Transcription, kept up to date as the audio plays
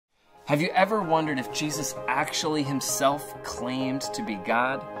Have you ever wondered if Jesus actually himself claimed to be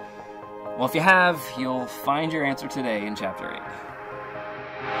God? Well, if you have, you'll find your answer today in chapter 8.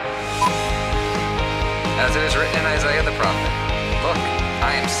 As it is written in Isaiah the prophet, "Look,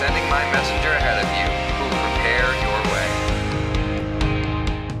 I am sending my messenger ahead of you, who will prepare your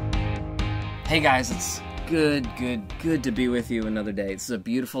way." Hey guys, it's good to be with you another day. It's a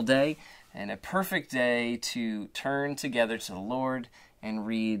beautiful day and a perfect day to turn together to the Lord and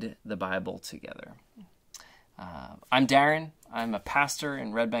read the Bible together. I'm Darren. I'm a pastor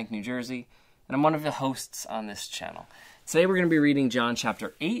in Red Bank, New Jersey, and I'm one of the hosts on this channel. Today we're going to be reading John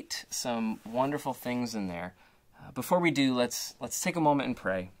chapter 8, some wonderful things in there. Before we do, let's take a moment and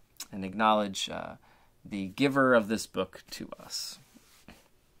pray and acknowledge the giver of this book to us.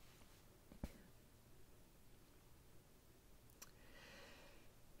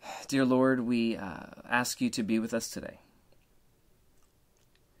 Dear Lord, we ask you to be with us today.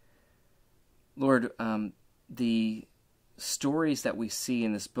 Lord, the stories that we see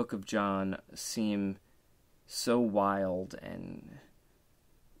in this book of John seem so wild and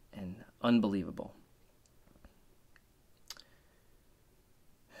unbelievable.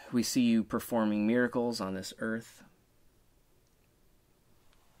 We see you performing miracles on this earth,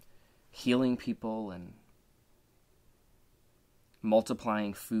 healing people and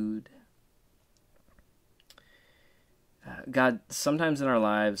multiplying food. God, sometimes in our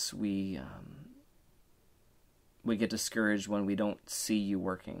lives we get discouraged when we don't see you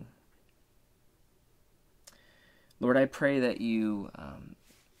working. Lord, I pray that you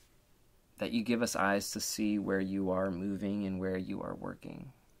give us eyes to see where you are moving and where you are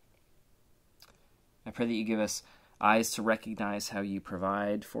working. I pray that you give us eyes to recognize how you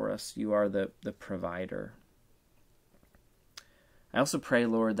provide for us. You are the provider. I also pray,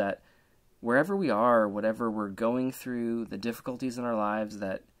 Lord, that wherever we are, whatever we're going through, the difficulties in our lives,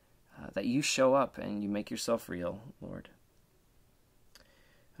 that you show up and you make yourself real, Lord.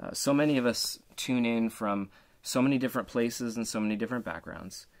 So many of us tune in from so many different places and so many different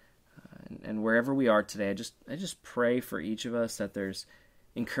backgrounds. And wherever we are today, I just pray for each of us that there's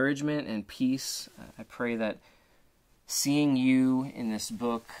encouragement and peace. I pray that seeing you in this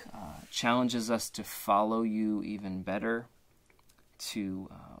book challenges us to follow you even better, to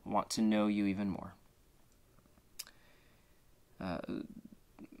want to know you even more.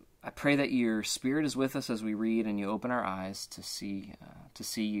 I pray that your Spirit is with us as we read and you open our eyes to see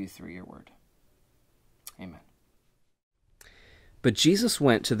you through your word. Amen. But Jesus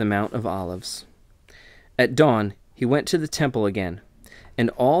went to the Mount of Olives. At dawn, he went to the temple again, and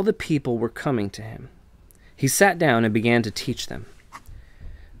all the people were coming to him. He sat down and began to teach them.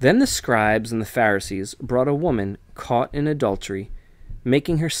 Then the scribes and the Pharisees brought a woman caught in adultery,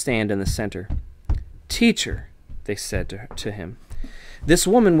 making her stand in the center. "Teacher," they said to him, "this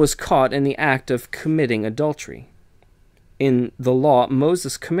woman was caught in the act of committing adultery. In the law,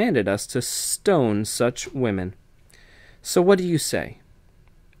 Moses commanded us to stone such women. So what do you say?"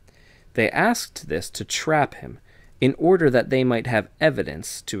 They asked this to trap him, in order that they might have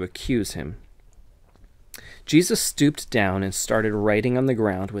evidence to accuse him. Jesus stooped down and started writing on the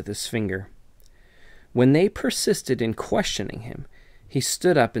ground with his finger. When they persisted in questioning him, he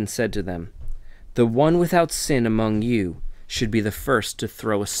stood up and said to them, "The one without sin among you should be the first to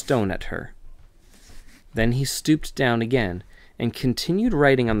throw a stone at her." Then he stooped down again and continued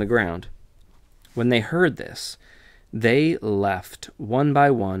writing on the ground. When they heard this, they left one by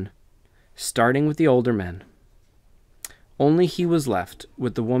one, starting with the older men. Only he was left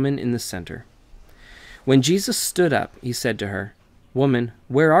with the woman in the center. When Jesus stood up, he said to her, "Woman,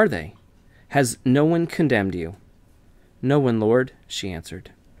 where are they? Has no one condemned you?" "No one, Lord," she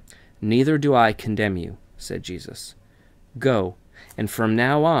answered. "Neither do I condemn you," said Jesus. "Go, and from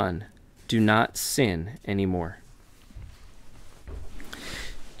now on, do not sin anymore."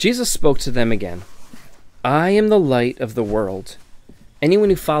 Jesus spoke to them again. "I am the light of the world. Anyone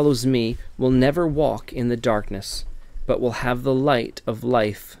who follows me will never walk in the darkness, but will have the light of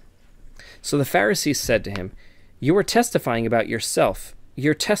life." So the Pharisees said to him, "You are testifying about yourself.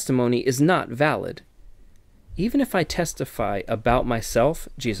 Your testimony is not valid." "Even if I testify about myself,"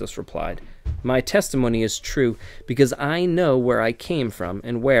 Jesus replied, "my testimony is true, because I know where I came from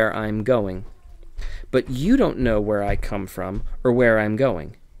and where I'm going. But you don't know where I come from or where I'm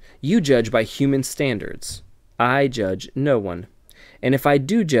going. You judge by human standards. I judge no one. And if I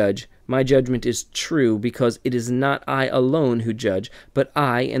do judge, my judgment is true, because it is not I alone who judge, but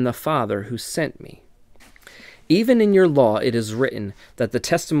I and the Father who sent me. Even in your law it is written that the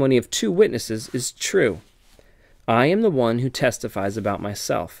testimony of two witnesses is true. I am the one who testifies about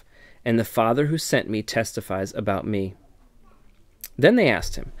myself, and the Father who sent me testifies about me." Then they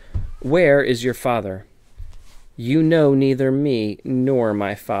asked him, Where is your Father?" "You know neither me nor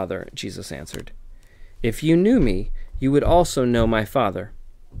my Father," Jesus answered. "If you knew me, you would also know my Father."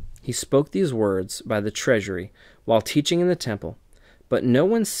 He spoke these words by the treasury while teaching in the temple, but no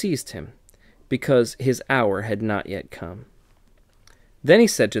one seized him, because his hour had not yet come. Then he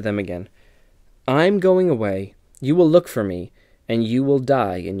said to them again, "I'm going away. You will look for me, and you will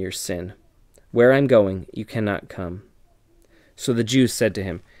die in your sin. Where I'm going, you cannot come." So the Jews said to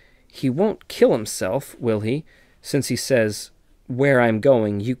him, "He won't kill himself, will he, since he says, 'Where I'm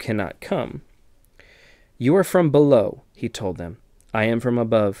going, you cannot come'?" "You are from below," he told them. "I am from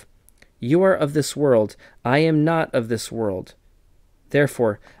above. You are of this world. I am not of this world.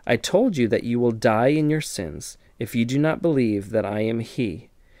 Therefore, I told you that you will die in your sins. If you do not believe that I am he,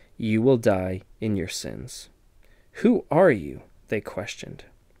 you will die in your sins." "Who are you?" they questioned.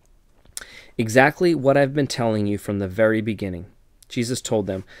 "Exactly what I've been telling you from the very beginning." Jesus told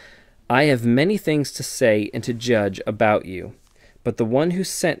them, "I have many things to say and to judge about you, but the one who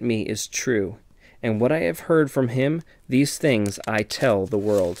sent me is true, and what I have heard from him, these things I tell the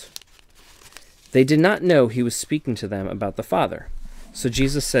world." They did not know he was speaking to them about the Father. So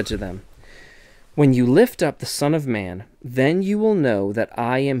Jesus said to them, "When you lift up the Son of Man, then you will know that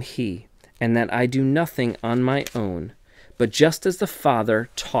I am he, and that I do nothing on my own, but just as the Father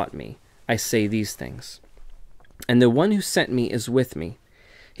taught me, I say these things. And the one who sent me is with me.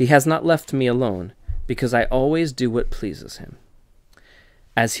 He has not left me alone, because I always do what pleases him."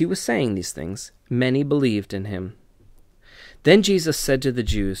 As he was saying these things, many believed in him. Then Jesus said to the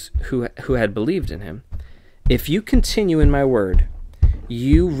Jews who had believed in him, "If you continue in my word,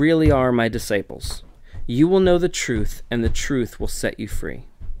 you really are my disciples. You will know the truth, and the truth will set you free."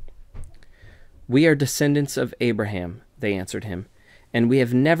 "We are descendants of Abraham," they answered him, "and we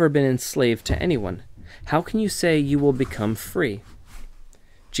have never been enslaved to anyone. How can you say you will become free?"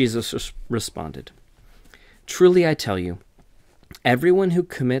 Jesus responded, "Truly I tell you, everyone who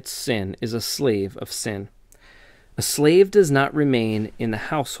commits sin is a slave of sin. A slave does not remain in the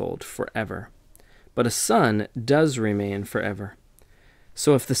household forever, but a son does remain forever.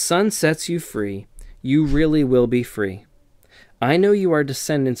 So if the Son sets you free, you really will be free. I know you are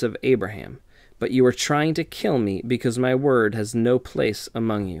descendants of Abraham, but you are trying to kill me because my word has no place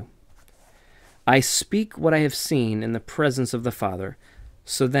among you. I speak what I have seen in the presence of the Father,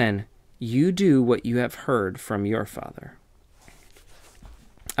 so then you do what you have heard from your father."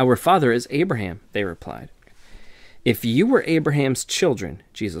 "Our father is Abraham," they replied. "If you were Abraham's children,"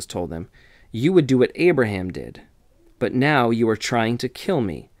 Jesus told them, "you would do what Abraham did. But now you are trying to kill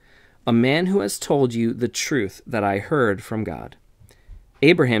me, a man who has told you the truth that I heard from God.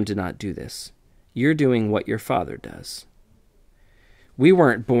 Abraham did not do this. You're doing what your father does." "We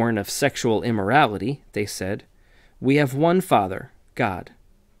weren't born of sexual immorality," they said. "We have one Father, God."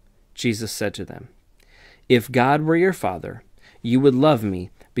 Jesus said to them, "If God were your father, you would love me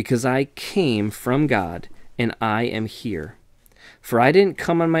because I came from God and I am here. For I didn't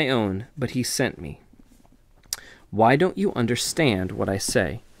come on my own, but he sent me. Why don't you understand what I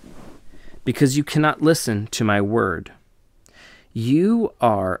say? Because you cannot listen to my word. You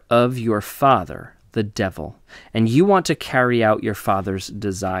are of your father, the devil, and you want to carry out your father's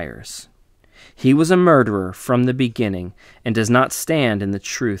desires. He was a murderer from the beginning and does not stand in the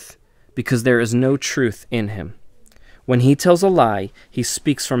truth, because there is no truth in him. When he tells a lie, he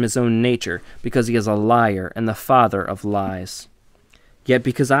speaks from his own nature, because he is a liar and the father of lies. Yet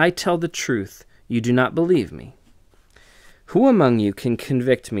because I tell the truth, you do not believe me. Who among you can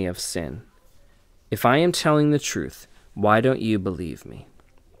convict me of sin? If I am telling the truth, why don't you believe me?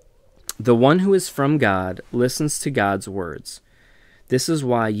 The one who is from God listens to God's words. This is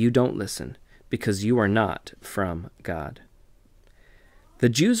why you don't listen, because you are not from God." The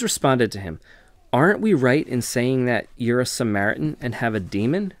Jews responded to him, "Aren't we right in saying that you're a Samaritan and have a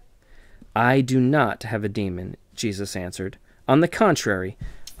demon?" "I do not have a demon," Jesus answered. "On the contrary,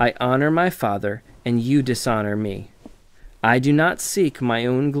 I honor my Father, and you dishonor me. I do not seek my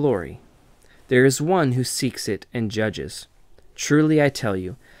own glory. There is one who seeks it and judges. Truly I tell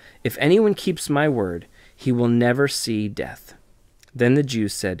you, if anyone keeps my word, he will never see death." Then the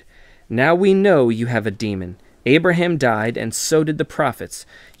Jews said, "Now we know you have a demon. Abraham died, and so did the prophets.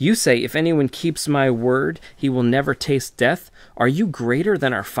 You say, if anyone keeps my word, he will never taste death. Are you greater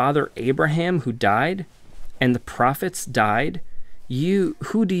than our father Abraham, who died? And the prophets died?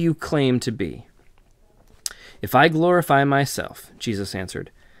 Who do you claim to be?" "If I glorify myself," Jesus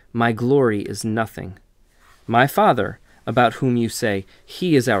answered, "my glory is nothing. My Father, about whom you say,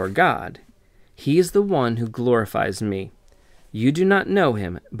 he is our God, he is the one who glorifies me. You do not know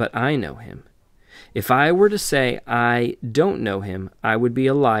him, but I know him. If I were to say I don't know him, I would be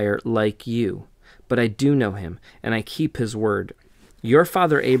a liar like you. But I do know him, and I keep his word. Your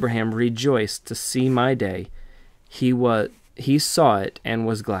father Abraham rejoiced to see my day. He saw it and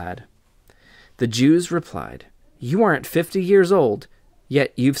was glad." The Jews replied, "You aren't 50 years old,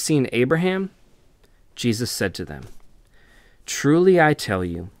 yet you've seen Abraham?" Jesus said to them, "Truly I tell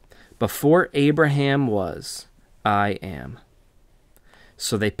you, before Abraham was, I am."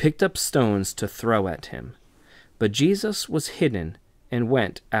 So they picked up stones to throw at him. But Jesus was hidden and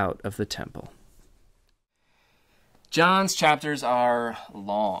went out of the temple. John's chapters are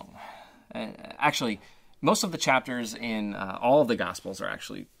long. Actually, most of the chapters in all of the Gospels are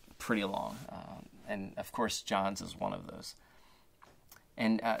actually pretty long. And of course, John's is one of those.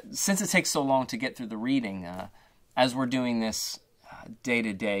 And since it takes so long to get through the reading, as we're doing this day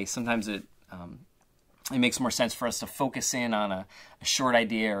to day, sometimes it makes more sense for us to focus in on a short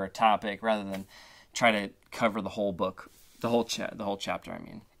idea or a topic rather than try to cover the whole book, the whole chapter. I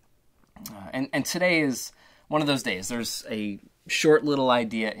mean, and today is one of those days. There's a short little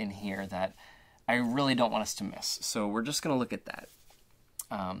idea in here that I really don't want us to miss. So we're just going to look at that.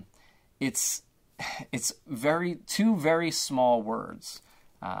 It's two very small words,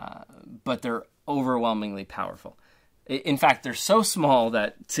 but they're overwhelmingly powerful. In fact, they're so small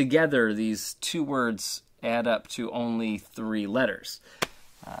that together these two words add up to only 3 letters.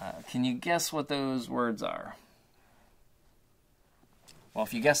 Can you guess what those words are? Well,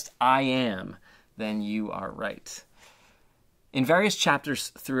 if you guessed I am, then you are right. In various chapters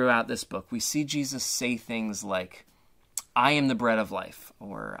throughout this book, we see Jesus say things like, "I am the bread of life,"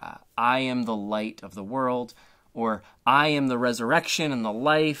 or "I am the light of the world," or "I am the resurrection and the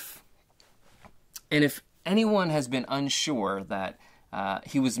life." And if anyone has been unsure that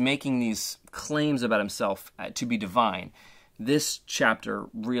he was making these claims about himself to be divine, this chapter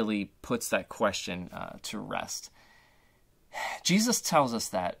really puts that question to rest. Jesus tells us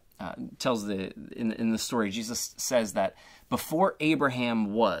that, in the story, Jesus says that before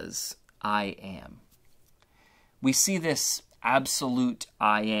Abraham was, I am. We see this absolute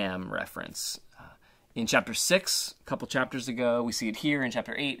I am reference in chapter 6, a couple chapters ago. We see it here in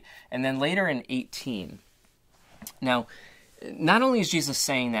chapter 8, and then later in 18. Now, not only is Jesus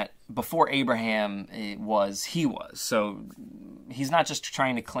saying that before Abraham was, he was. So he's not just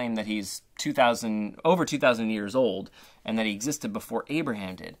trying to claim that he's over 2,000 years old and that he existed before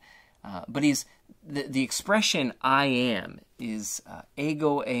Abraham did. But the expression I am is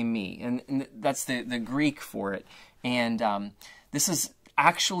ego eimi, and that's the Greek for it. And this is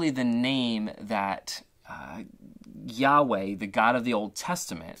actually the name that Yahweh, the God of the Old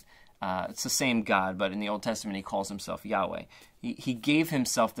Testament, it's the same God, but in the Old Testament he calls himself Yahweh. He gave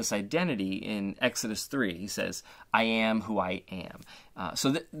himself this identity in Exodus 3. He says, I am who I am.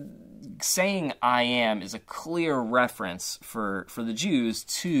 So saying I am is a clear reference for the Jews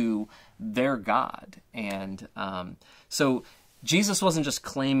to their God. And so Jesus wasn't just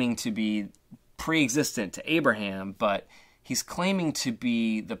claiming to be pre-existent to Abraham, but he's claiming to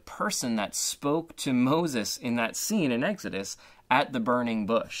be the person that spoke to Moses in that scene in Exodus at the burning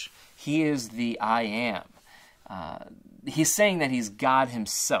bush. He is the I am. He's saying that he's God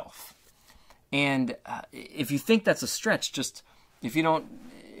himself. And if you think that's a stretch, just if you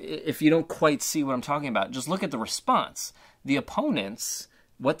don't quite see what I'm talking about, just look at the response. The opponents,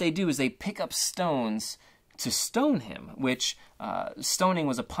 what they do is they pick up stones to stone him, which stoning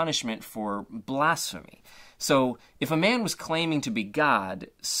was a punishment for blasphemy. So if a man was claiming to be God,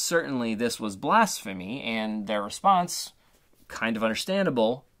 certainly this was blasphemy, and their response, kind of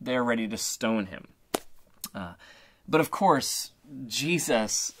understandable, they're ready to stone him. But of course,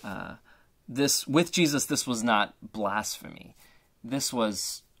 Jesus, with Jesus, this was not blasphemy. This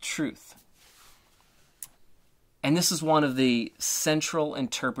was truth. And this is one of the central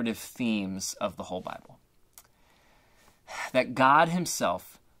interpretive themes of the whole Bible. That God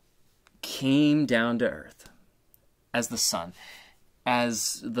himself came down to earth as the Son,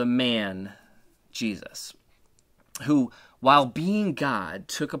 as the man, Jesus, who, while being God,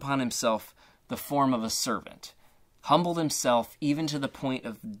 took upon himself the form of a servant, humbled himself even to the point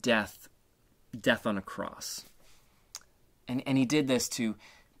of death on a cross. And he did this to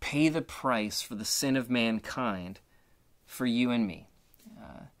pay the price for the sin of mankind, for you and me,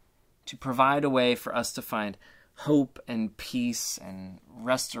 to provide a way for us to find hope and peace and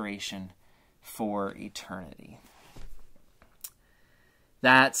restoration for eternity.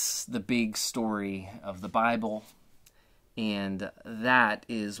 That's the big story of the Bible, and that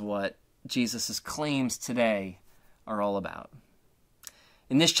is what Jesus' claims today are all about.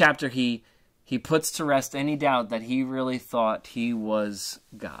 In this chapter, he puts to rest any doubt that he really thought he was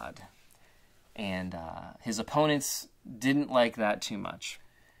God. and his opponents didn't like that too much.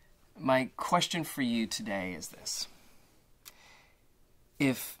 My question for you today is this.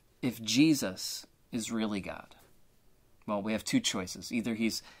 If Jesus is really God, well, we have two choices. Either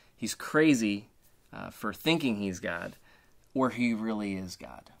he's crazy for thinking he's God, or he really is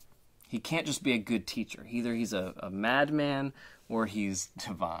God. He can't just be a good teacher. Either he's a madman or he's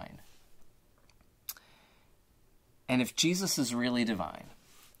divine. And if Jesus is really divine,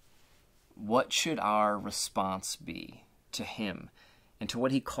 what should our response be to him and to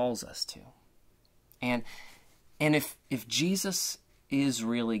what he calls us to? And if Jesus is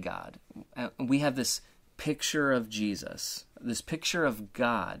really God, we have this picture of Jesus, this picture of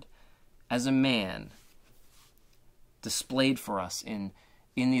God as a man displayed for us in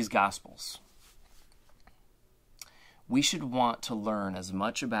these Gospels. We should want to learn as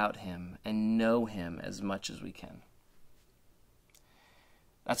much about him and know him as much as we can.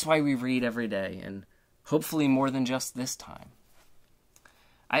 That's why we read every day, and hopefully more than just this time.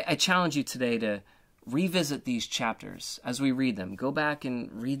 I challenge you today to revisit these chapters as we read them. Go back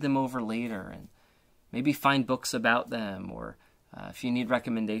and read them over later, and maybe find books about them, or if you need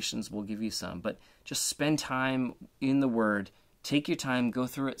recommendations, we'll give you some. But just spend time in the Word. Take your time, go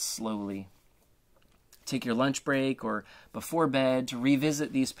through it slowly. Take your lunch break or before bed to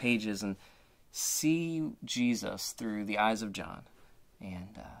revisit these pages and see Jesus through the eyes of John.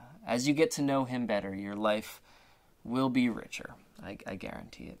 And as you get to know him better, your life will be richer. I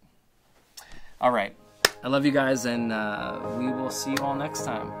guarantee it. All right. I love you guys, and we will see you all next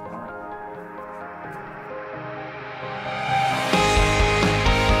time.